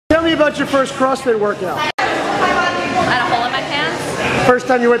about your first CrossFit workout? I had a hole in my pants. First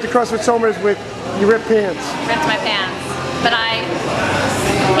time you went to CrossFit Summers with you ripped pants. Ripped my pants. But I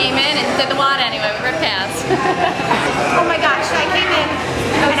came in and did the WOD anyway with ripped pants. Oh my gosh, I came in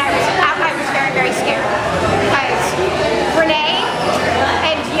and I was very, very scared. Because Renee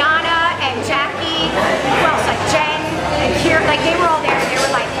and Gianna and Jackie, who else, like Jen and Kier, like they were all there. They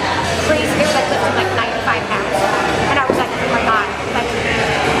were like crazy. They were like lifting like 95 pounds. And I was like, oh my god, like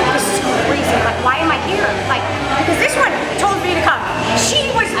this is crazy. Like why am I here? Like, because this one told me to come.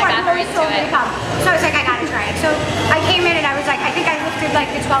 She was the one who always told me to come. So I was like, I gotta try it. So I came in and I was like, I think I lifted like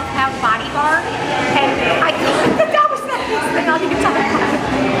the 12-pound body bar. And I think that was the biggest thing I'll even talk about.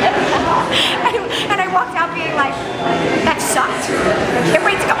 And I walked out being like, that sucked. Can't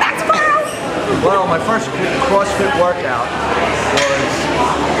wait to come back tomorrow. Well, my first CrossFit workout was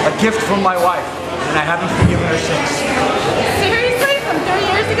a gift from my wife, and I haven't forgiven her since. Seriously? From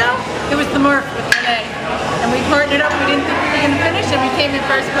 3 years ago? It was the Murph with Renee. And we partnered up, we didn't think we were going to finish, and we came in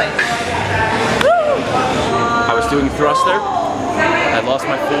first place. Woo! I was doing thruster. I lost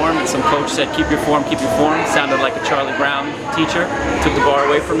my form, and some coach said, keep your form, keep your form. Sounded like a Charlie Brown teacher. Took the bar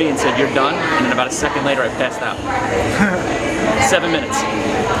away from me and said, you're done. And then about a second later, I passed out. 7 minutes.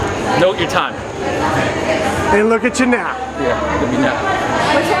 Note your time. And look at you now. Yeah, look at me now.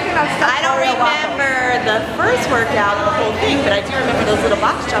 We're talking about stuff. I don't remember the first workout, the whole thing, but I do remember those little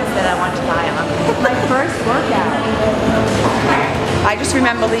box jumps that I wanted to buy on. My first workout. I just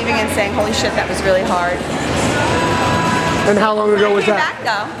remember leaving and saying, holy shit, that was really hard. And how long ago was I came that? back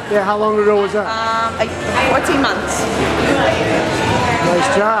though. Yeah, how long ago was that? Like 14 months. Nice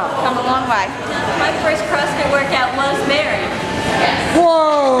job. Come a long way. My first CrossFit workout was Mary.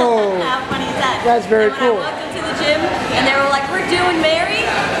 Whoa! How funny is that? That's very and cool. When I walked into the gym and they were like, we're doing Mary,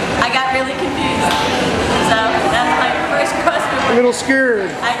 I got really confused. So that was my first CrossFit A workout. little scared.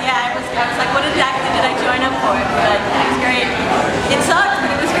 I was like, what exactly did I join up for? But it was great. It sucked,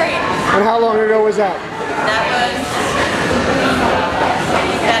 but it was great. And how long ago was that? That was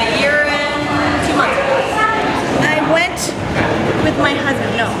about a year and 2 months ago. I went with my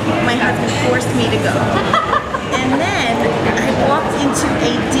husband. No, my husband forced me to go. And then I walked into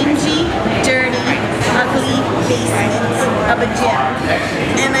a dingy, dirty, ugly basement of a gym.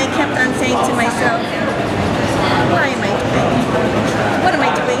 And I kept on saying to myself, why am I doing? What am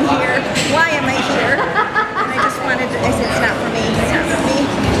I doing here? Why am I here? And I just wanted to, I said, it's not for me, it's not for me.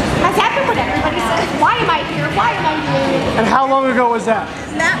 Has happened with everybody says, why am I here? Why am I doing it? And how long ago was that?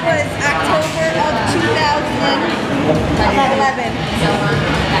 That was October of 2011.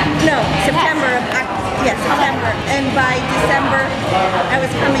 No, September of, yeah, September. And by December, I was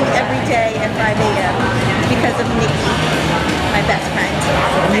coming every day at 5 a.m. because of Nikki, my best friend.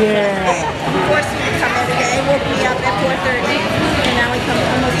 Yeah. Forced me to come every day, woke me up at 4:30, and now I come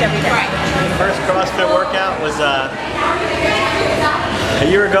almost every day. The first CrossFit workout was a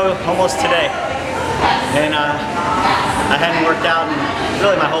year ago, almost today. And I hadn't worked out in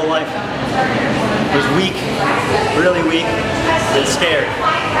really my whole life. I was weak, really weak, and scared.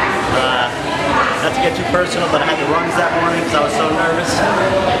 Not to get too personal, but I had the runs that morning because I was so nervous.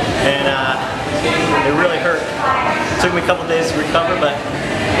 And it really hurt. It took me a couple days to recover, but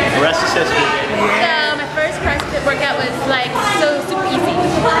the rest is history. So my first CrossFit workout was like so super easy.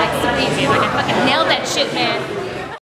 Like super easy. Like I fucking nailed that shit, man.